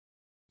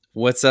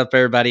What's up,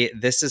 everybody?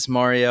 This is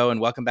Mario, and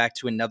welcome back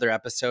to another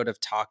episode of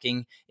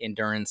Talking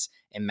Endurance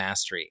and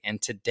Mastery.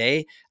 And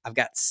today, I've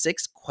got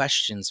 6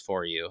 questions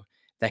for you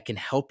that can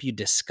help you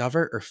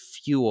discover or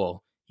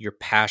fuel your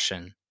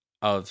passion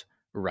of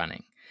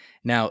running.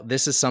 Now,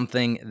 this is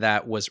something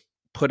that was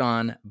put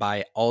on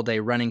by All Day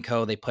Running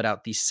Co. They put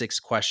out these 6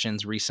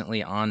 questions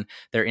recently on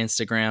their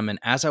Instagram. And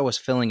as I was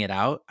filling it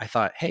out, I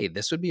thought, hey,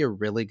 this would be a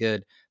really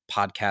good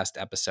podcast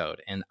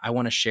episode. And I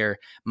want to share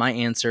my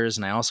answers,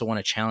 and I also want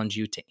to challenge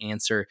you to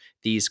answer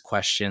these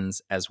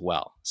questions as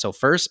well. So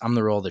first, I'm going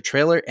to roll the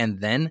trailer, and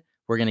then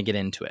we're going to get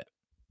into it.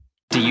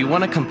 Do you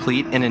want to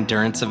complete an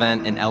endurance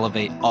event and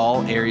elevate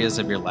all areas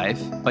of your life,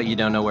 but you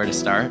don't know where to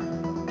start?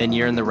 Then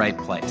you're in the right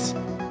place.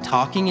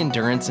 Talking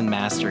Endurance and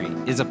Mastery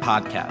is a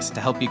podcast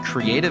to help you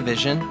create a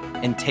vision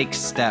and take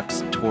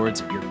steps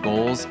towards your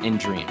goals and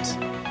dreams.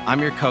 I'm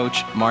your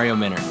coach, Mario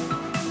Minner.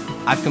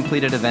 I've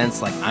completed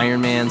events like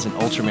Ironmans and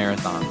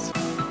ultramarathons,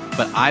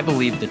 but I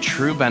believe the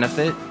true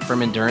benefit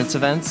from endurance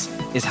events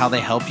is how they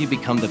help you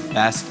become the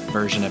best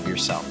version of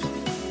yourself.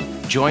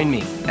 Join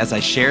me as I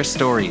share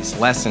stories,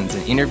 lessons,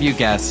 and interview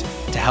guests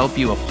to help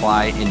you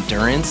apply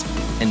endurance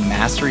and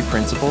mastery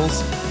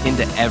principles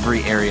into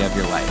every area of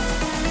your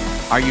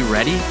life. Are you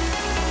ready?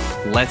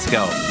 Let's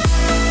go.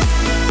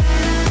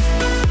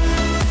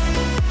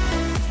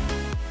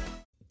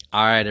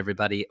 All right,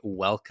 everybody,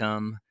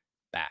 welcome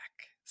back.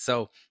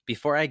 So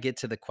before I get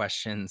to the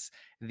questions,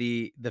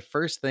 the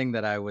first thing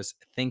that I was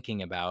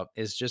thinking about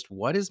is just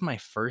what is my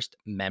first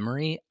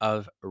memory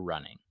of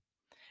running?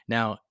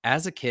 Now,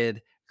 as a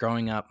kid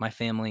growing up, my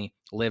family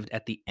lived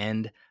at the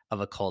end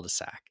of a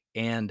cul-de-sac.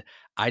 And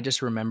I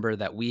just remember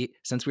that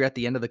since we were at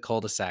the end of the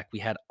cul-de-sac, we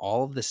had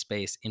all of the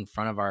space in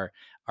front of our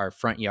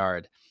front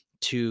yard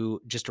to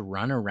just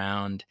run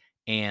around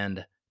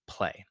and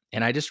play.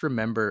 And I just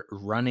remember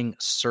running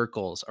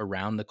circles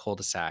around the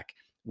cul-de-sac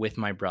with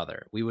my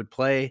brother. We would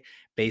play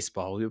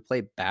baseball, we would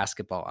play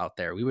basketball out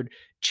there. We would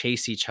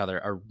chase each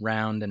other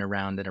around and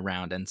around and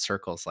around in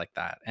circles like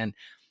that. And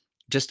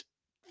just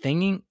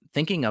thinking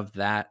of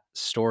that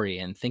story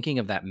and thinking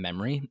of that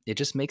memory, it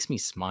just makes me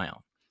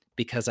smile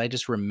because I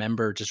just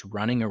remember just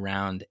running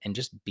around and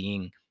just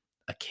being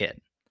a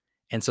kid.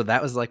 And so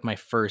that was like my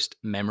first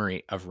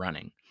memory of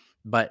running.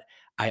 But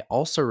I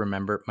also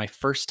remember my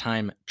first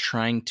time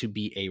trying to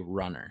be a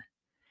runner.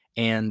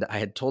 And I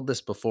had told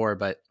this before,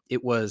 but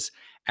it was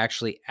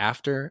actually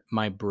after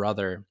my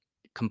brother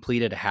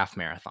completed a half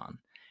marathon.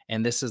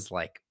 And this is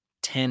like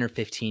 10 or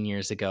 15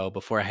 years ago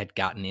before I had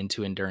gotten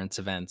into endurance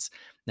events.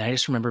 And I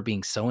just remember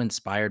being so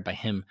inspired by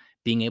him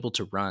being able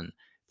to run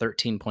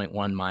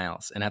 13.1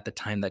 miles. And at the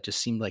time that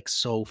just seemed like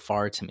so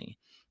far to me.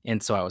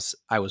 And so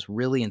I was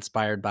really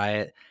inspired by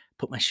it,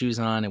 put my shoes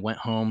on and went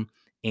home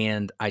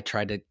and I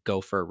tried to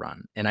go for a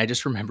run. And I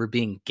just remember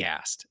being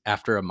gassed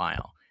after a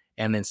mile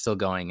and then still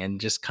going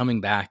and just coming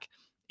back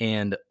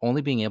and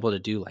only being able to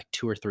do like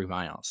 2 or 3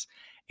 miles.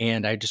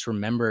 And I just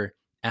remember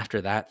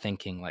after that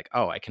thinking like,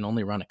 oh, I can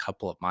only run a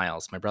couple of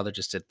miles. My brother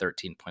just did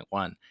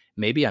 13.1.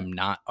 Maybe I'm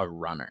not a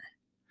runner.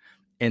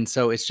 And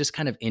so it's just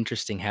kind of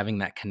interesting having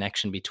that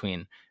connection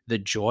between the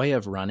joy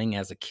of running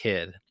as a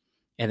kid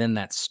and then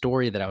that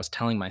story that I was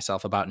telling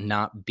myself about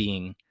not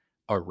being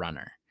a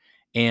runner.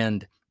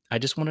 And I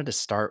just wanted to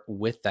start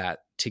with that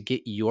to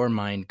get your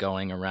mind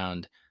going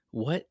around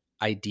what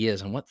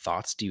ideas and what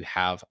thoughts do you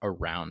have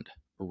around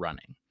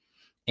running?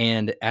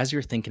 And as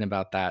you're thinking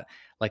about that,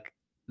 like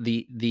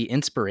the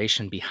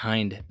inspiration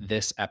behind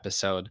this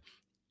episode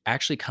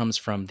actually comes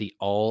from the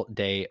All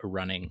Day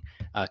Running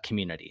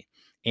community.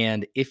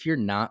 And if you're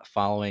not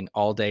following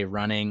All Day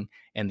Running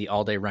and the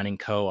All Day Running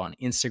Co. on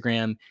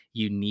Instagram,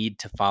 you need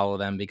to follow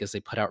them because they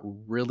put out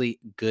really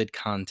good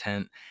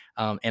content.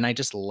 And I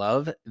just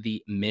love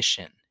the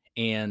mission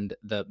and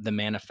the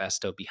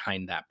manifesto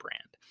behind that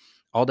brand.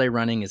 All Day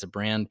Running is a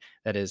brand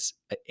that is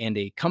and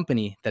a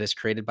company that is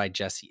created by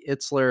Jesse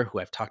Itzler, who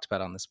I've talked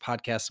about on this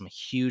podcast. I'm a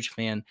huge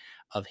fan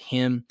of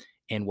him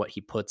and what he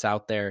puts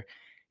out there.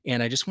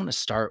 And I just want to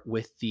start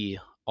with the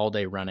All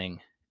Day Running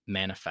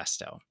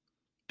manifesto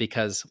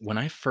because when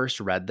I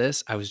first read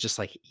this, I was just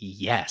like,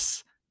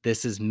 yes,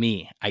 this is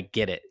me. I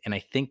get it. And I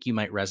think you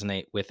might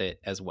resonate with it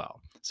as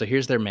well. So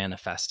here's their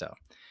manifesto.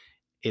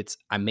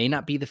 I may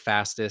not be the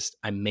fastest,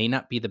 I may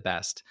not be the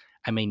best,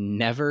 I may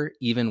never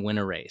even win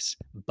a race,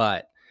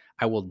 but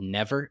I will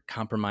never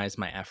compromise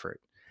my effort.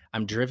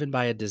 I'm driven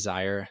by a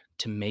desire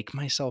to make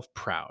myself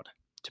proud,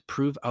 to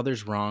prove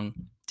others wrong,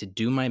 to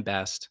do my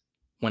best.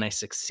 When I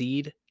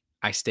succeed,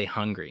 I stay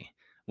hungry.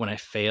 When I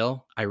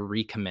fail, I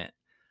recommit.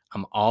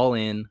 I'm all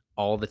in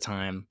all the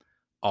time,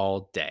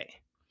 all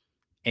day.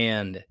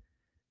 And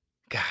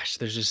gosh,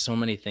 there's just so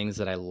many things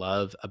that I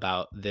love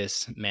about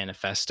this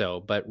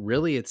manifesto, but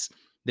really it's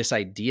this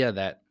idea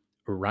that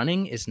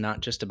running is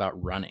not just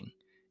about running.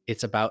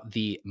 It's about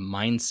the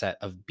mindset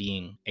of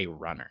being a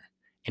runner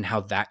and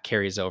how that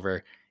carries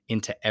over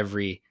into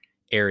every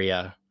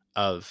area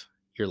of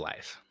your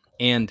life.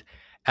 And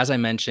as I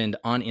mentioned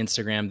on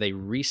Instagram, they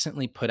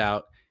recently put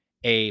out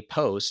a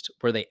post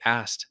where they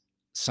asked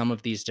some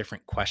of these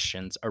different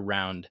questions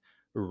around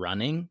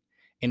running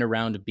and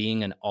around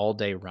being an all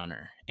day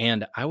runner.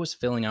 And I was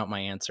filling out my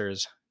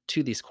answers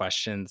to these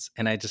questions,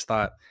 and I just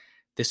thought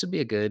this would be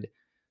a good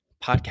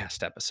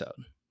podcast episode.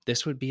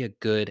 This would be a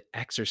good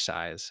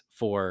exercise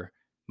for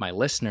my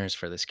listeners,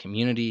 for this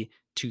community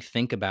to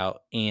think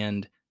about,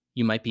 and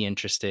you might be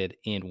interested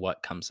in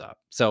what comes up.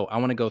 So I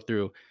want to go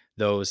through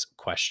those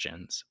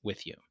questions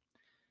with you.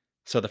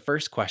 So the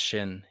first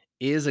question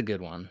is a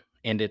good one,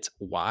 and it's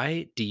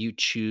why do you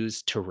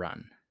choose to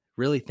run?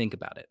 Really think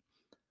about it.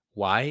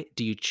 Why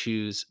do you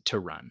choose to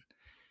run?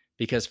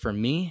 Because for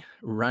me,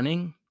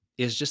 running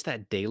is just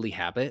that daily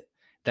habit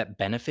that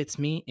benefits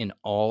me in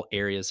all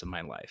areas of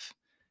my life,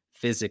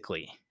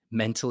 physically,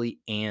 mentally,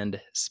 and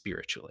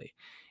spiritually.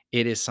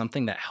 It is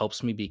something that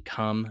helps me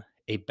become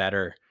a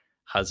better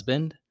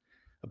husband,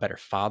 a better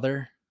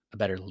father, a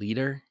better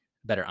leader,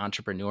 a better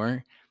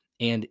entrepreneur.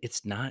 And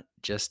it's not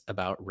just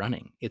about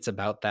running. It's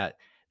about that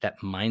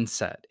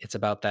mindset. It's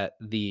about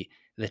the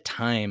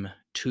time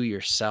to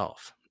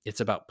yourself. It's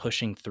about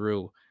pushing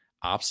through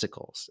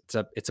obstacles.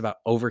 It's about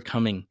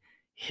overcoming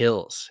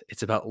hills.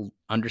 It's about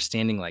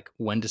understanding like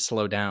when to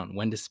slow down,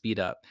 when to speed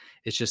up.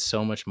 It's just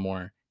so much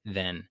more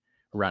than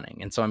running.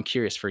 And so I'm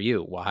curious for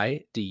you,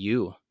 why do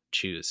you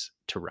choose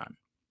to run?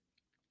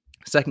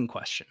 Second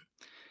question,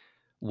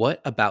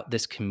 what about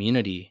this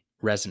community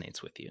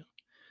resonates with you?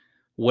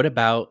 What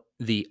about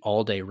the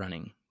all day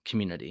running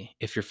community,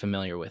 if you're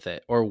familiar with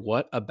it? Or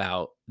what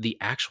about the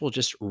actual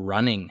just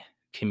running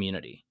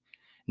community?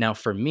 Now,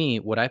 for me,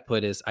 what I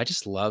put is I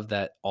just love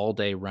that All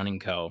Day Running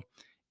Co.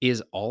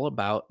 is all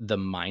about the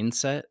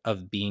mindset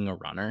of being a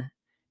runner.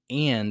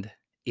 And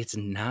it's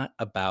not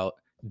about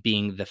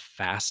being the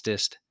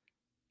fastest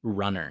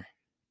runner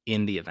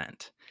in the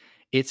event.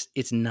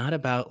 It's not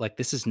about like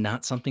this is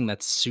not something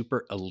that's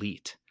super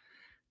elite.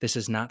 This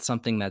is not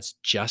something that's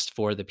just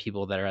for the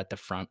people that are at the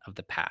front of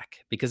the pack.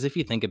 Because if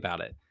you think about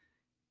it,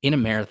 in a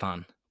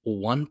marathon,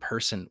 one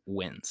person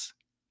wins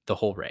the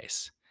whole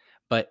race.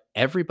 But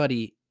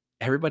everybody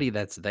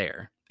that's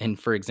there, and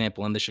for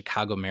example, in the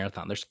Chicago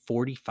Marathon, there's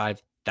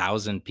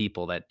 45,000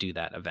 people that do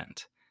that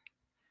event.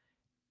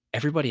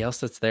 Everybody else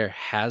that's there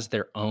has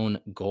their own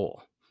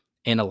goal.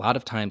 And a lot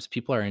of times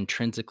people are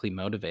intrinsically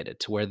motivated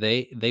to where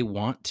they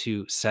want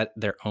to set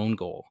their own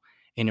goal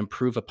and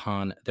improve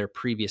upon their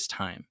previous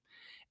time.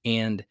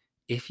 And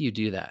if you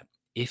do that,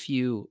 if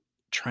you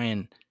try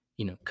and,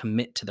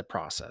 commit to the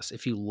process,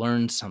 if you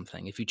learn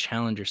something, if you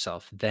challenge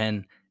yourself,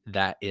 then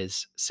that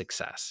is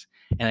success.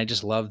 And I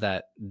just love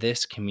that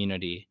this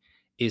community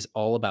is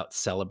all about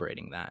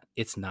celebrating that.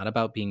 It's not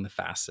about being the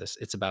fastest,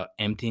 it's about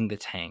emptying the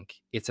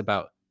tank. It's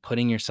about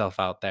putting yourself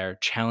out there,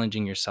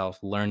 challenging yourself,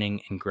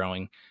 learning and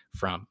growing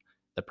from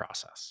the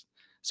process.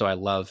 So I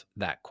love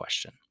that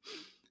question.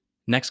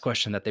 Next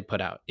question that they put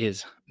out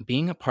is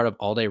being a part of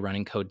All Day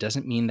Running Code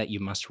doesn't mean that you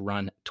must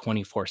run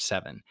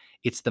 24/7.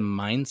 It's the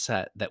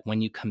mindset that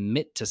when you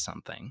commit to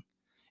something,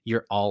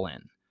 you're all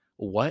in.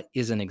 What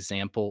is an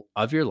example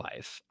of your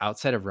life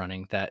outside of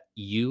running that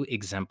you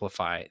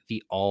exemplify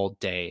the all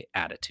day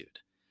attitude?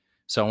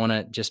 So I want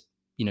to just,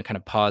 kind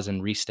of pause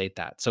and restate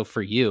that. So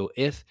for you,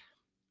 if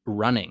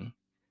running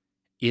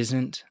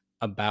isn't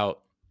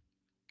about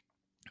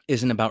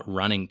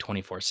running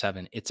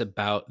 24/7. It's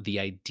about the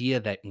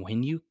idea that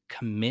when you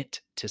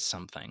commit to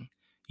something,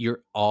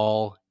 you're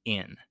all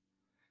in.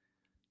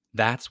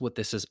 That's what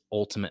this is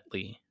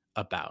ultimately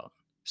about.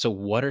 So,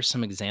 what are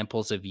some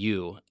examples of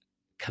you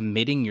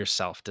committing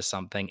yourself to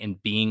something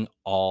and being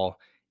all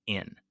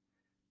in?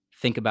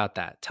 Think about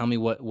that. Tell me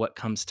what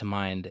comes to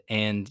mind,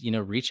 and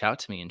reach out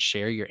to me and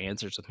share your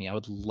answers with me. I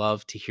would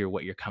love to hear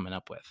what you're coming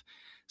up with.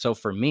 So,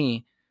 for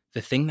me,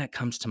 the thing that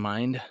comes to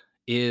mind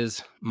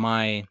is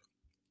my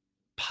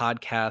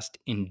podcast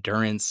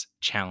endurance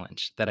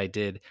challenge that I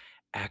did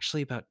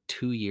actually about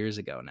 2 years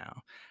ago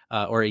now,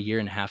 or a year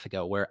and a half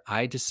ago, where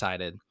I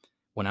decided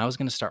when I was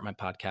going to start my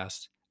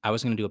podcast, I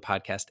was going to do a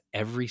podcast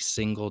every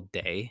single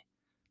day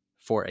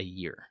for a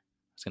year.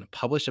 I was going to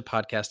publish a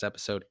podcast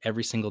episode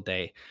every single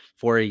day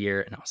for a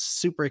year. And I was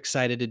super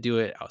excited to do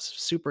it. I was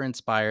super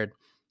inspired.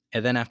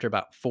 And then after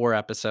about 4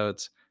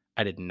 episodes,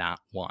 I did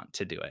not want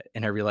to do it.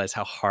 And I realized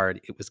how hard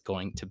it was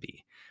going to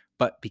be.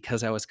 But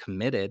because I was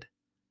committed,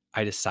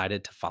 I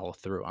decided to follow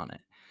through on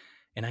it.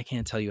 And I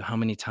can't tell you how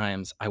many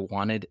times I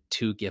wanted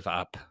to give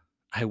up.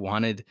 I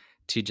wanted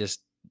to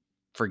just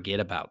forget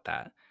about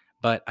that.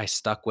 But I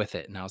stuck with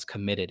it and I was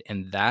committed.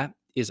 And that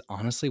is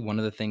honestly one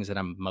of the things that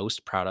I'm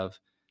most proud of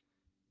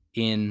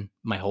in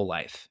my whole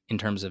life in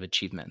terms of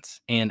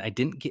achievements. And I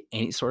didn't get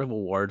any sort of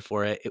award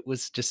for it. It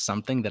was just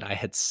something that I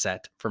had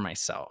set for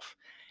myself.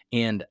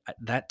 And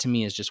that to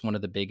me is just one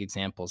of the big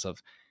examples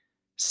of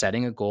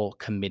setting a goal,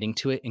 committing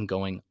to it, and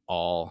going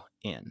all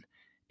in.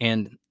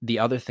 And the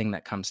other thing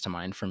that comes to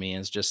mind for me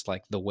is just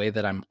like the way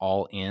that I'm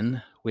all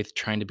in with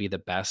trying to be the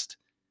best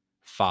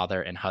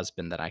father and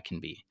husband that I can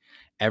be.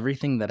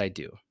 Everything that I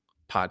do,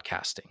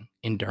 podcasting,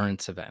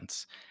 endurance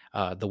events,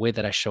 the way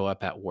that I show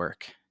up at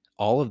work,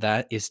 all of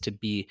that is to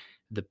be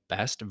the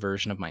best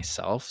version of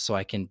myself so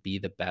I can be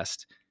the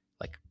best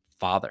like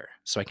father,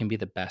 so I can be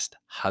the best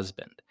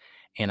husband.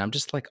 And I'm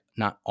just like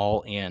not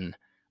all in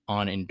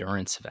on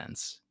endurance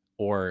events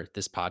or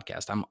this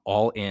podcast. I'm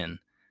all in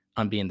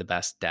on being the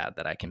best dad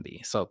that I can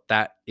be. So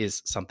that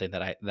is something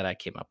that I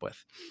came up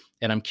with.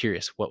 And I'm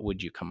curious, what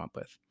would you come up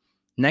with?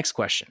 Next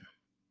question.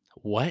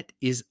 What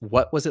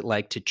was it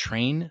like to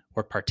train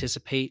or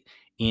participate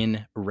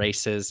in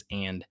races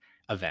and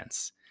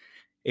events?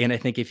 And I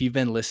think if you've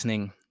been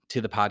listening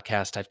to the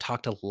podcast, I've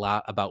talked a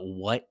lot about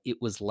what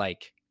it was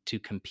like to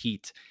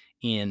compete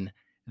in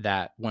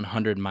that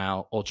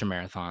 100-mile ultra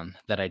marathon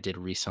that I did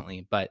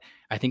recently. But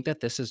I think that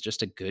this is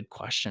just a good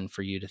question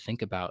for you to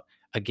think about.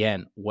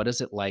 Again, what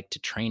is it like to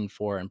train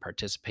for and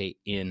participate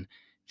in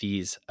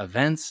these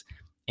events?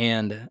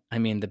 And I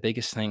mean, the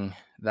biggest thing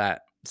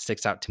that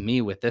sticks out to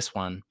me with this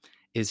one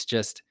is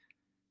just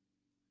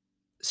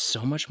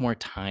so much more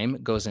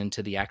time goes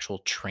into the actual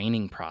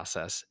training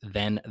process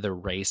than the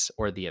race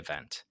or the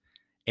event.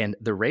 And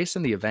the race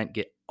and the event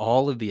get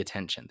all of the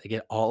attention, they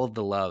get all of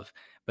the love.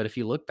 But if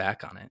you look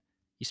back on it,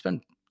 you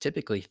spend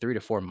typically 3 to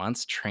 4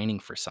 months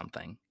training for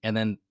something, and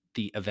then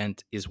the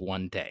event is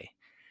one day.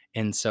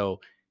 And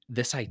so,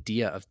 this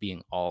idea of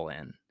being all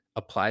in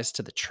applies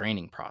to the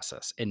training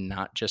process and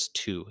not just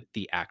to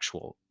the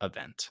actual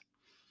event.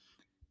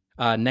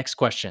 Next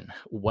question.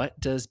 What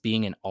does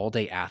being an all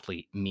day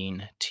athlete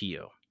mean to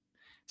you?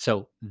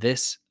 So,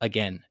 this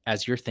again,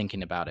 as you're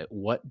thinking about it,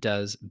 what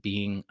does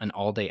being an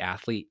all day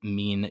athlete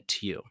mean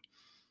to you?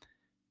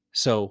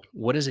 So,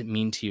 what does it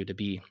mean to you to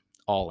be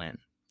all in?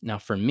 Now,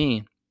 for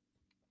me,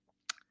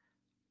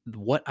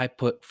 what I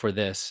put for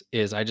this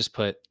is I just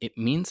put it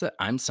means that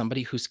I'm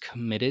somebody who's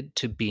committed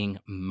to being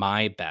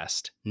my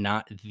best,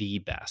 not the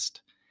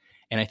best.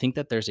 And I think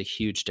that there's a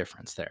huge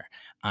difference there.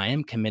 I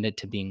am committed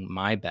to being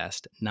my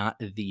best, not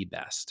the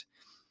best.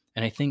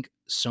 And I think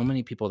so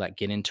many people that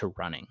get into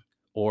running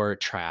or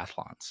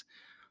triathlons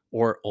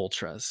or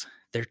ultras,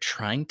 they're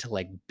trying to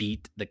like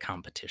beat the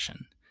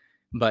competition.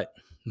 But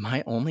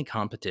my only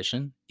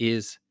competition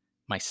is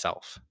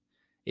myself.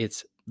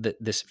 It's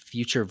this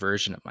future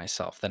version of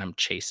myself that I'm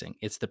chasing.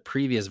 It's the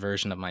previous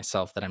version of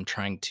myself that I'm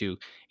trying to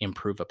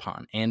improve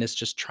upon. And it's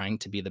just trying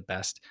to be the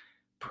best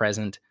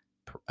present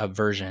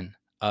version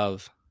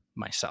of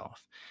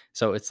myself.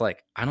 So it's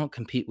like, I don't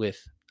compete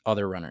with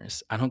other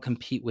runners, I don't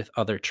compete with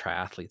other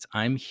triathletes.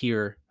 I'm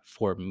here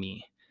for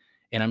me.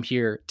 And I'm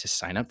here to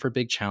sign up for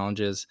big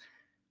challenges,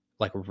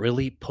 like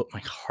really put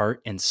my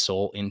heart and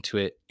soul into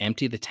it,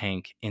 empty the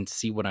tank and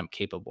see what I'm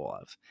capable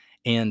of.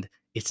 And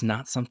it's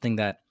not something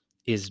that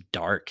is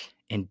dark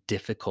and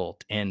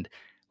difficult and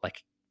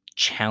like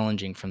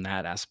challenging from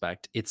that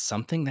aspect. It's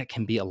something that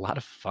can be a lot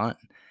of fun.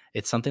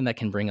 It's something that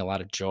can bring a lot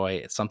of joy.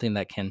 It's something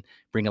that can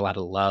bring a lot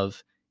of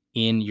love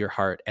in your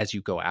heart as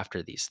you go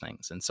after these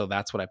things. And so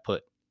that's what I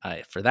put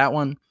for that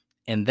one.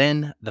 And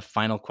then the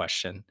final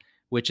question,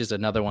 which is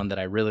another one that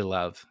I really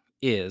love,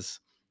 is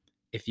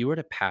if you were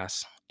to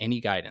pass any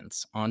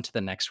guidance on to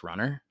the next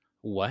runner,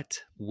 what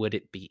would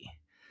it be?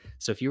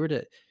 So if you were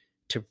to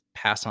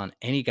pass on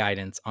any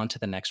guidance onto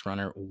the next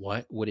runner,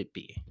 what would it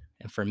be?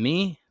 And for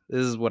me,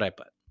 this is what I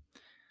put.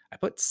 I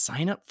put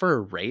sign up for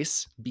a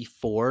race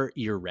before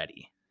you're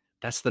ready.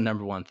 That's the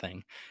number one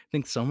thing. I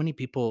think so many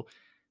people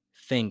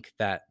think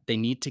that they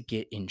need to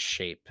get in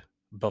shape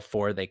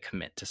before they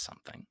commit to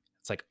something.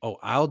 It's like, oh,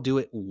 I'll do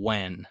it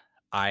when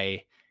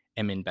I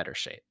am in better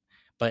shape.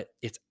 But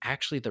it's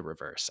actually the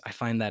reverse. I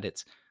find that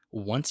it's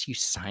once you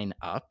sign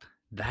up,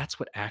 that's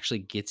what actually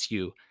gets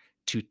you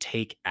to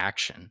take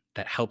action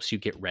that helps you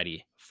get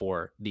ready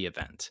for the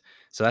event.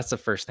 So that's the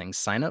first thing.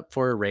 Sign up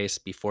for a race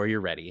before you're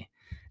ready.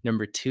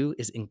 Number two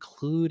is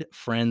include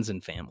friends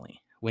and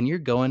family. When you're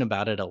going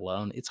about it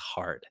alone, it's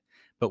hard.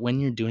 But when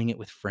you're doing it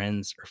with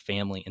friends or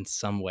family in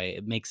some way,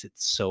 it makes it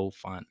so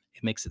fun.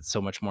 It makes it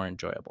so much more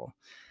enjoyable.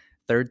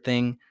 Third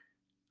thing,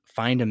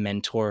 find a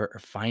mentor or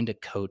find a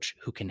coach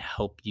who can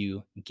help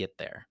you get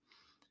there.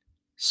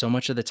 So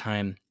much of the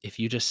time, if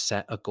you just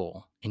set a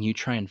goal and you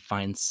try and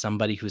find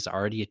somebody who's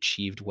already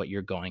achieved what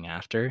you're going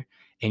after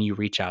and you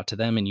reach out to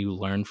them and you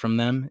learn from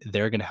them,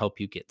 they're going to help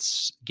you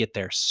get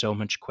there so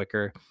much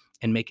quicker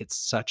and make it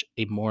such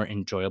a more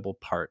enjoyable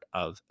part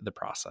of the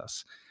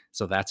process.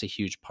 So that's a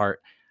huge part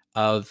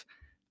of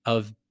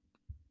of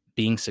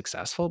being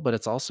successful, but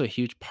it's also a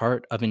huge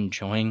part of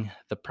enjoying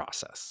the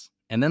process.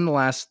 And then the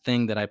last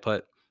thing that I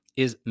put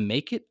is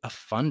make it a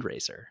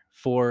fundraiser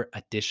for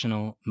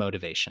additional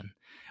motivation.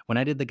 When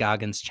I did the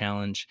Goggins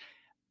challenge,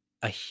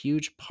 a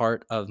huge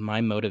part of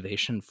my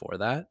motivation for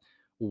that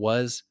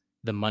was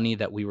the money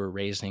that we were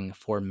raising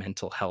for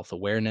mental health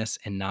awareness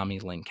in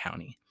Nami-Lin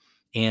County.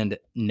 And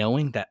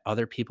knowing that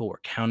other people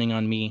were counting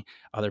on me,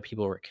 other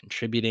people were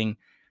contributing,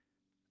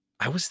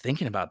 I was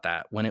thinking about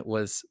that when it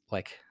was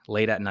like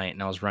late at night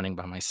and I was running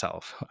by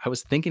myself. I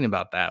was thinking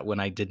about that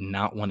when I did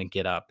not want to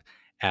get up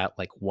at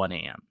like 1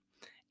 a.m.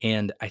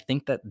 And I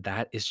think that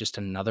that is just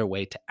another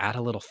way to add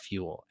a little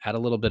fuel, add a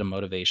little bit of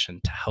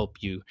motivation to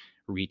help you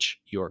reach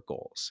your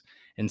goals.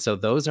 And so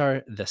those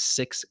are the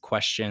 6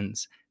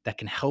 questions that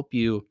can help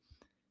you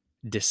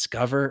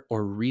discover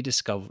or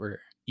rediscover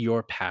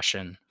your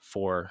passion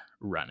for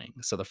running?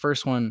 So, the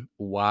first one,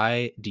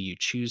 why do you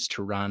choose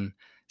to run?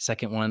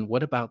 Second one,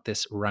 what about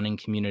this running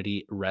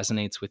community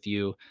resonates with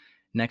you?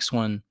 Next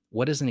one,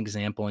 what is an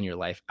example in your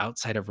life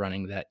outside of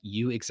running that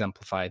you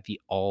exemplify the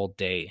all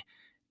day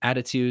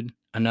attitude?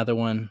 Another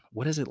one,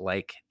 what is it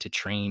like to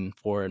train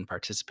for and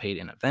participate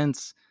in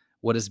events?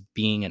 What does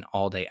being an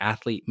all day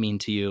athlete mean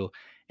to you?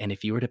 And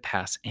if you were to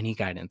pass any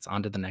guidance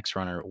onto the next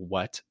runner,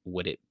 what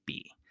would it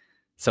be?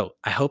 So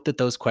I hope that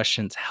those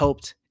questions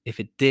helped. If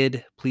it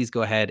did, please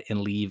go ahead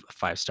and leave a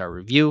 5-star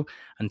review.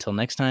 Until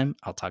next time,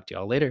 I'll talk to you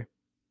all later.